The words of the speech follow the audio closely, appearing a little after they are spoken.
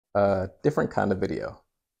A different kind of video.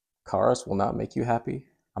 Cars will not make you happy.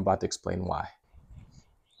 I'm about to explain why.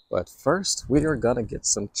 But first, we are gonna get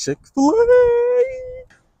some Chick-fil-A.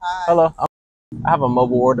 Hello, I have a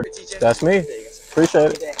mobile order. That's me.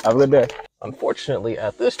 Appreciate it. Have a good day. Unfortunately,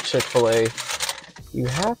 at this Chick-fil-A, you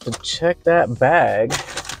have to check that bag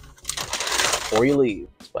before you leave.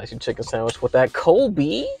 Spicy chicken sandwich with that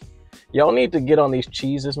Kobe. Y'all need to get on these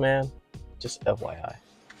cheeses, man. Just FYI.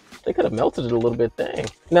 They could have melted it a little bit, dang.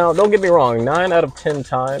 Now, don't get me wrong, 9 out of 10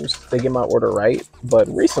 times they get my order right, but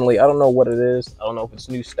recently, I don't know what it is. I don't know if it's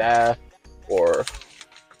new staff or,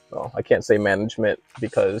 well, I can't say management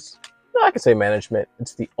because, no, I can say management.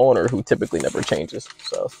 It's the owner who typically never changes,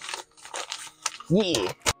 so,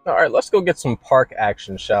 yeah. All right, let's go get some park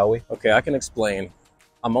action, shall we? Okay, I can explain.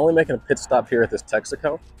 I'm only making a pit stop here at this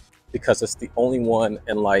Texaco because it's the only one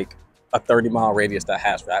in like a 30-mile radius that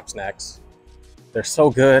has Wrap Snacks. They're so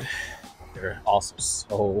good. They're also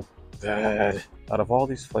so good. Out of all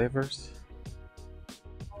these flavors,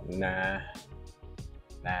 nah,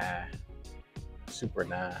 super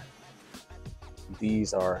nah.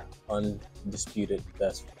 These are undisputed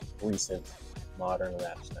best recent modern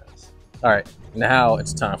Wrap Snacks. All right, now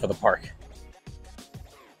it's time for the park.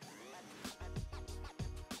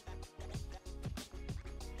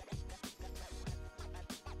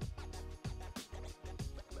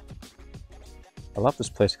 I love this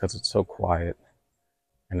place because it's so quiet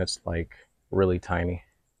and it's like really tiny.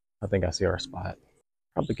 I think I see our spot.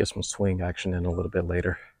 Probably get some swing action in a little bit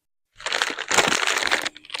later.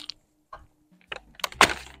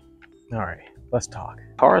 All right, let's talk.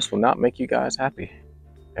 Cars will not make you guys happy.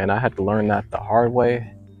 And I had to learn that the hard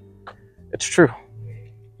way. It's true.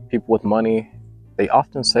 People with money, they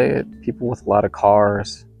often say it. People with a lot of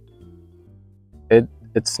cars,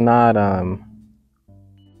 it's not, I'm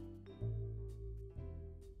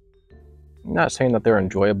not saying that they're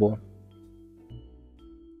enjoyable,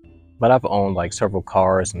 but I've owned like several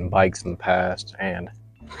cars and bikes in the past, and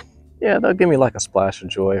yeah, they'll give me like a splash of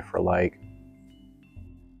joy for like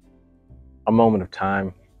a moment of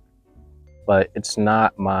time, but it's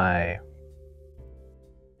not my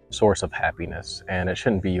source of happiness, and it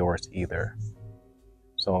shouldn't be yours either.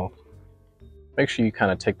 So make sure you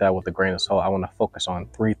kind of take that with a grain of salt. I want to focus on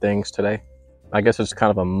 3 things today. I guess it's kind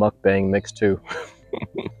of a mukbang mix too.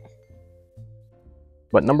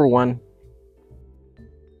 But number 1,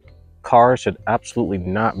 cars should absolutely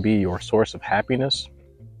not be your source of happiness.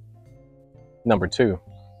 Number 2,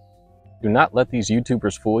 do not let these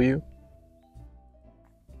YouTubers fool you.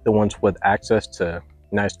 The ones with access to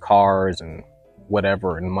nice cars and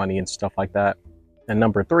whatever and money and stuff like that. And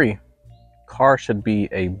number 3, cars should be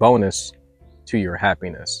a bonus to your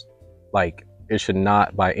happiness. Like, it should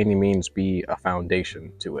not by any means be a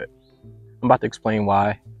foundation to it. I'm about to explain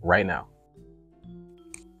why right now.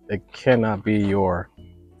 It cannot be your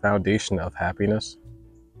foundation of happiness.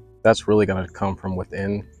 That's really going to come from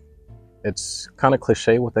within. It's kind of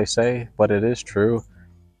cliche what they say, but it is true.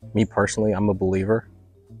 Me personally, I'm a believer.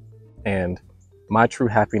 And my true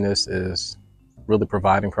happiness is really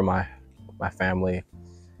providing for my family,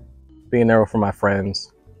 being there for my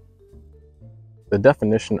friends. The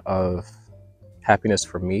definition of happiness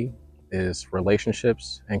for me is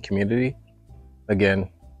relationships and community. Again,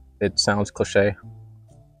 it sounds cliche.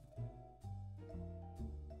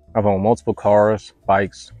 I've owned multiple cars,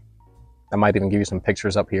 bikes. I might even give you some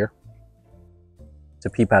pictures up here to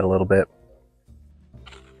peep at a little bit.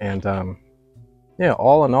 And yeah,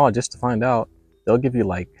 all in all, just to find out, they'll give you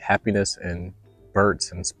like happiness and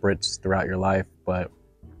bursts and spurts throughout your life, but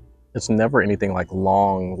it's never anything like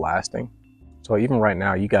long lasting. So even right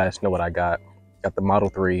now, you guys know what I got. Got the Model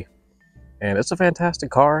 3, and it's a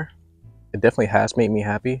fantastic car. It definitely has made me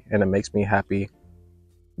happy, and it makes me happy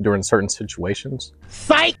during certain situations.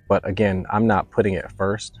 Psych! But again, I'm not putting it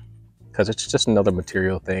first because it's just another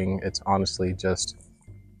material thing. It's honestly just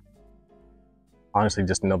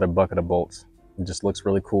another bucket of bolts. It just looks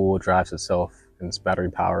really cool, drives itself, and it's battery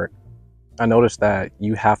powered. I noticed that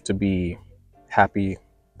you have to be happy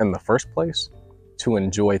in the first place to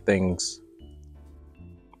enjoy things,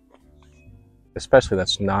 especially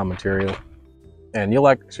that's non-material. And you'll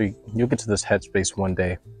get to this headspace one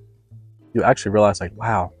day. You actually realize like,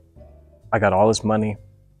 wow, I got all this money,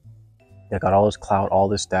 I got all this clout, all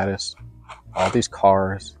this status, all these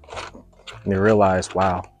cars, and you realize,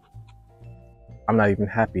 wow, I'm not even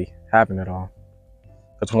happy having it all.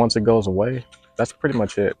 Because once it goes away, that's pretty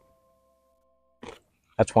much it.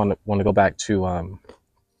 That's want to go back to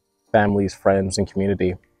families, friends, and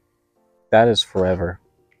community. That is forever.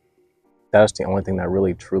 That is the only thing that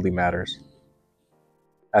really truly matters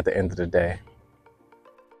at the end of the day.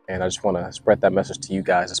 And I just want to spread that message to you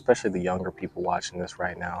guys, especially the younger people watching this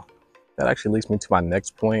right now. That actually leads me to my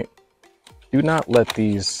next point. Do not let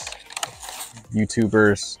these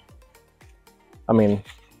YouTubers, I mean,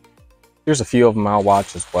 there's a few of them I'll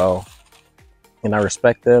watch as well. And I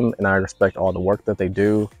respect them, and I respect all the work that they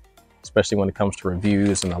do, especially when it comes to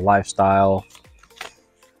reviews and the lifestyle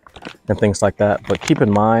and things like that. But keep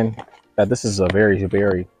in mind that this is a very,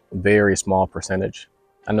 very, very small percentage.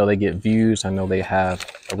 I know they get views. I know they have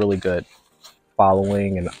a really good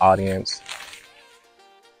following and audience.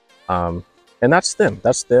 And that's them.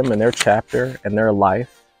 That's them and their chapter and their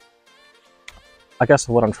life. I guess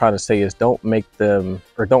what I'm trying to say is don't make them,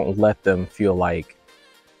 or don't let them feel like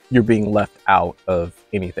you're being left out of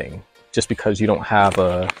anything just because you don't have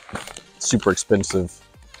a super expensive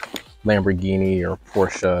Lamborghini or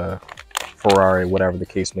Porsche, Ferrari, whatever the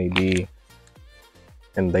case may be.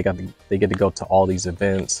 And they get to go to all these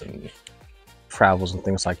events and travels and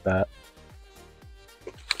things like that.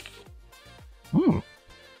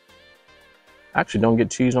 I actually don't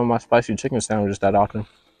get cheese on my spicy chicken sandwiches that often.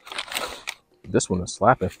 This one is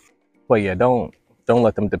slapping. But yeah, don't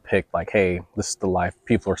let them depict like, hey, this is the life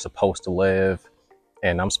people are supposed to live,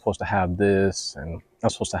 and I'm supposed to have this, and I'm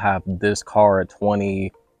supposed to have this car at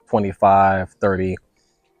 20, 25, 30.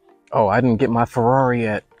 Oh, I didn't get my Ferrari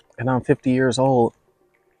yet, and I'm 50 years old.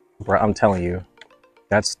 Bro, I'm telling you,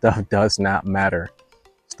 that stuff does not matter.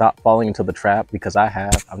 Stop falling into the trap, because I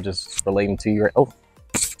have. I'm just relating to you. Oh,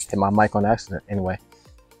 hit my mic on accident. Anyway,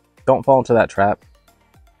 don't fall into that trap.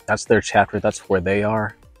 That's their chapter. That's where they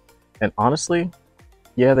are. And honestly,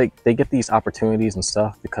 yeah, they get these opportunities and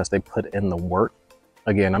stuff because they put in the work.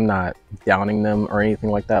 Again, I'm not downing them or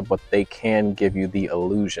anything like that, but they can give you the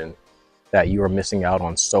illusion that you are missing out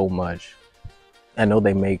on so much. I know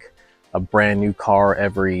they make a brand new car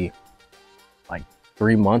every like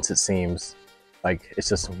 3 months, it seems. Like, it's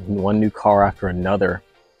just one new car after another,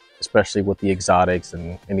 especially with the exotics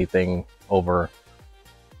and anything over,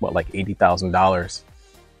 what, like $80,000.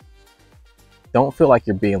 Don't feel like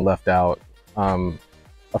you're being left out.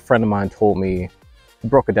 A friend of mine told me, he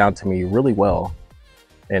broke it down to me really well,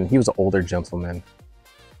 and he was an older gentleman.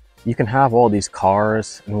 You can have all these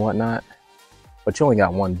cars and whatnot, but you only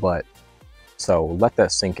got one butt. So let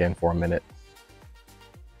that sink in for a minute.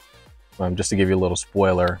 Just to give you a little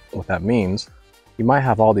spoiler, what that means, you might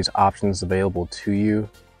have all these options available to you,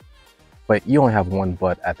 but you only have one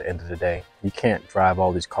butt at the end of the day. You can't drive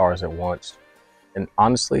all these cars at once. And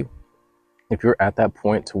honestly, if you're at that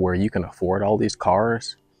point to where you can afford all these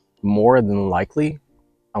cars, more than likely,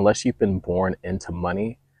 unless you've been born into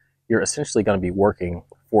money, you're essentially going to be working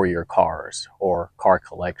for your cars or car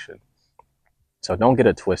collection. So don't get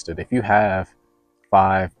it twisted. If you have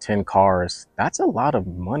 5, 10 cars, that's a lot of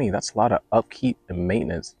money. That's a lot of upkeep and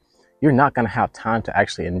maintenance. You're not going to have time to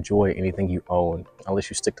actually enjoy anything you own unless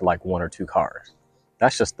you stick to like 1 or 2 cars.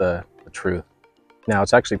 That's just the truth. Now,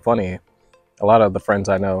 it's actually funny. A lot of the friends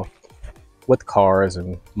I know with cars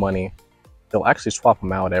and money, they'll actually swap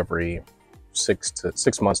them out every 6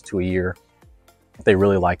 months to a year. If they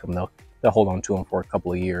really like them, they'll hold on to them for a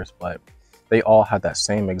couple of years. But they all have that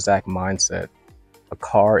same exact mindset. A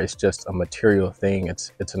car is just a material thing.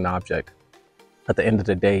 It's an object. At the end of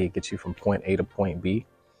the day, it gets you from point A to point B.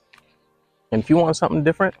 And if you want something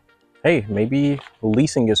different, hey, maybe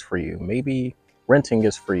leasing is for you. Maybe renting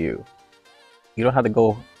is for you. You don't have to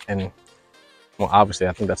go and, well, obviously,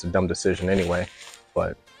 I think that's a dumb decision anyway.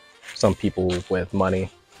 But some people with money,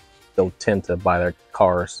 they'll tend to buy their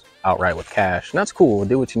cars outright with cash. And that's cool.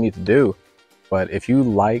 Do what you need to do. But if you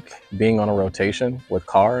like being on a rotation with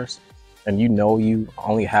cars, and you know you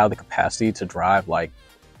only have the capacity to drive like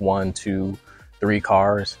 1, 2, 3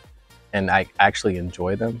 cars and I actually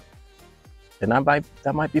enjoy them, then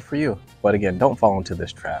that might be for you. But again, don't fall into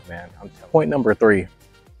this trap, man. Point number 3,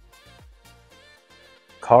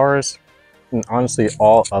 cars and honestly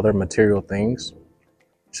all other material things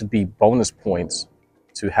should be bonus points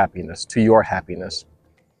to happiness, to your happiness.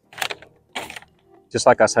 Just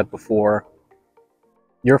like I said before,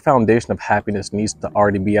 your foundation of happiness needs to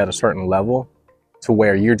already be at a certain level to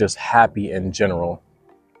where you're just happy in general.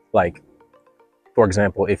 Like, for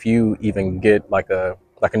example, if you even get like a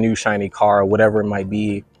new shiny car or whatever it might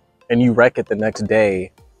be, and you wreck it the next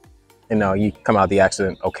day, you know, you come out of the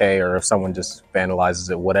accident okay, or if someone just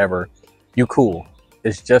vandalizes it, whatever, you cool.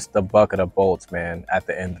 It's just a bucket of bolts, man. At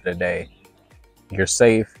the end of the day, you're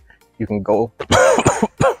safe. You can go.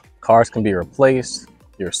 Cars can be replaced.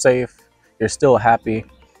 You're safe. You're still happy.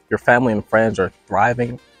 Your family and friends are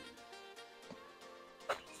thriving.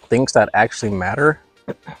 Things that actually matter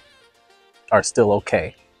are still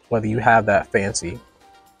okay. Whether you have that fancy,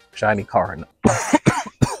 shiny car or not.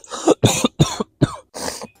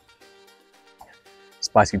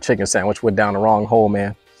 spicy chicken sandwich went down the wrong hole,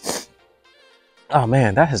 man. Oh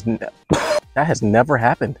man, that has never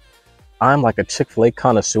happened. I'm like a Chick-fil-A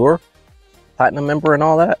connoisseur, platinum member and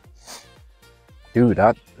all that. Dude,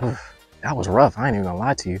 that was rough. I ain't even gonna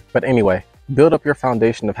lie to you. But anyway, build up your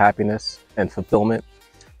foundation of happiness and fulfillment.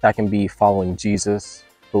 That can be following Jesus,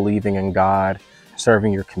 believing in God,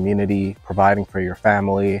 serving your community, providing for your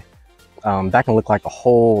family. That can look like a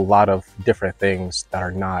whole lot of different things that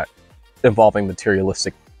are not involving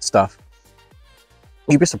materialistic stuff.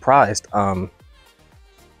 You'd be surprised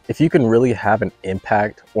if you can really have an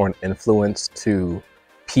impact or an influence to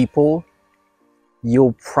people.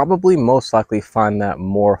 You'll probably most likely find that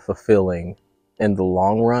more fulfilling in the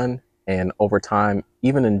long run and over time,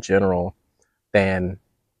 even in general, than,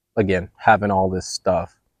 again, having all this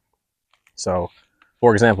stuff. So,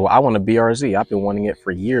 for example, I want a BRZ. I've been wanting it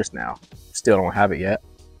for years now. Still don't have it yet.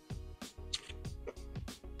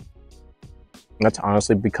 And that's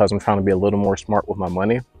honestly because I'm trying to be a little more smart with my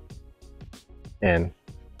money. And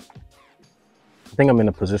I think I'm in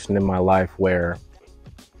a position in my life where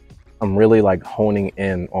I'm really like honing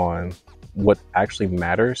in on what actually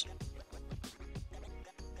matters.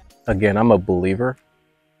 Again, I'm a believer.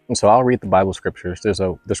 And so I'll read the Bible scriptures.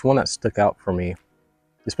 There's one that stuck out for me.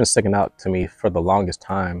 It's been sticking out to me for the longest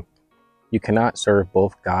time. You cannot serve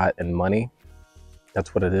both God and money.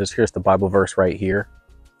 That's what it is. Here's the Bible verse right here.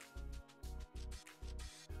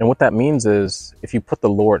 And what that means is if you put the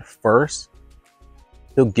Lord first,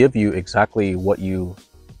 He'll give you exactly what you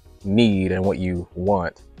need and what you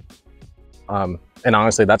want. And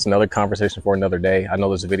honestly, that's another conversation for another day. I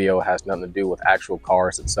know this video has nothing to do with actual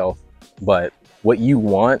cars itself, but what you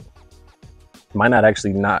want might not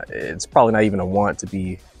actually it's probably not even a want, to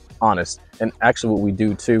be honest. And actually what we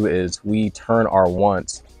do too is we turn our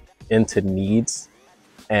wants into needs,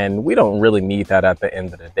 and we don't really need that at the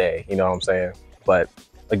end of the day. You know what I'm saying? But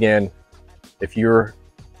again, if you're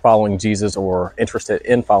following Jesus or interested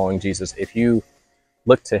in following Jesus, if you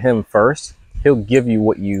look to Him first, He'll give you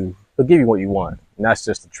what you want. And that's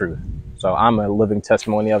just the truth. So I'm a living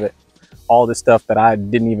testimony of it. All this stuff that I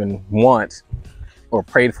didn't even want or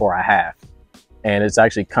prayed for, I have. And it's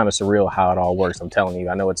actually kind of surreal how it all works. I'm telling you,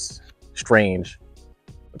 I know it's strange,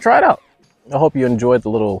 but try it out. I hope you enjoyed the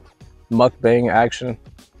little mukbang action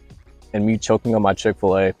and me choking on my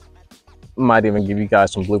Chick-fil-A. Might even give you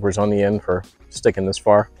guys some bloopers on the end for sticking this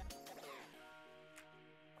far.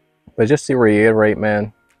 But just to reiterate,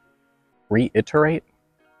 man,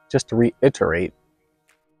 just to reiterate,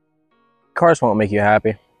 cars won't make you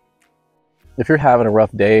happy. If you're having a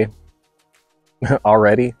rough day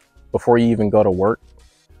already, before you even go to work,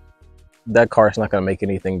 that car is not going to make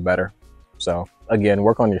anything better. So again,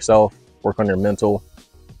 work on yourself, work on your mental,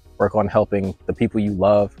 work on helping the people you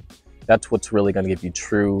love. That's what's really going to give you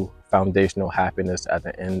true foundational happiness at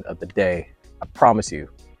the end of the day. I promise you.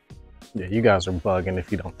 Yeah, you guys are bugging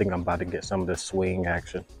if you don't think I'm about to get some of this swing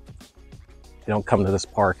action. You don't come to this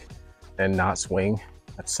park and not swing.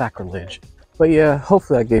 That's sacrilege. But yeah,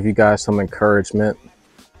 hopefully I gave you guys some encouragement.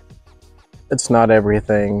 It's not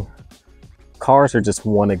everything. Cars are just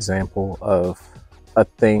one example of a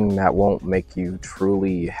thing that won't make you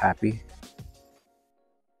truly happy.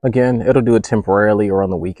 Again, it'll do it temporarily or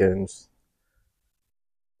on the weekends.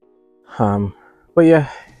 But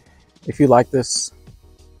yeah, if you like this,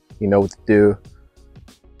 you know what to do.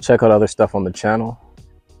 Check out other stuff on the channel.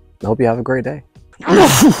 I hope you have a great day.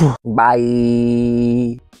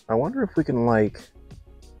 Bye. I wonder if we can like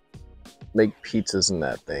make pizzas in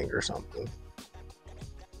that thing or something.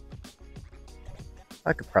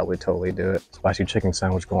 I could probably totally do it. Spicy chicken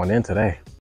sandwich going in today.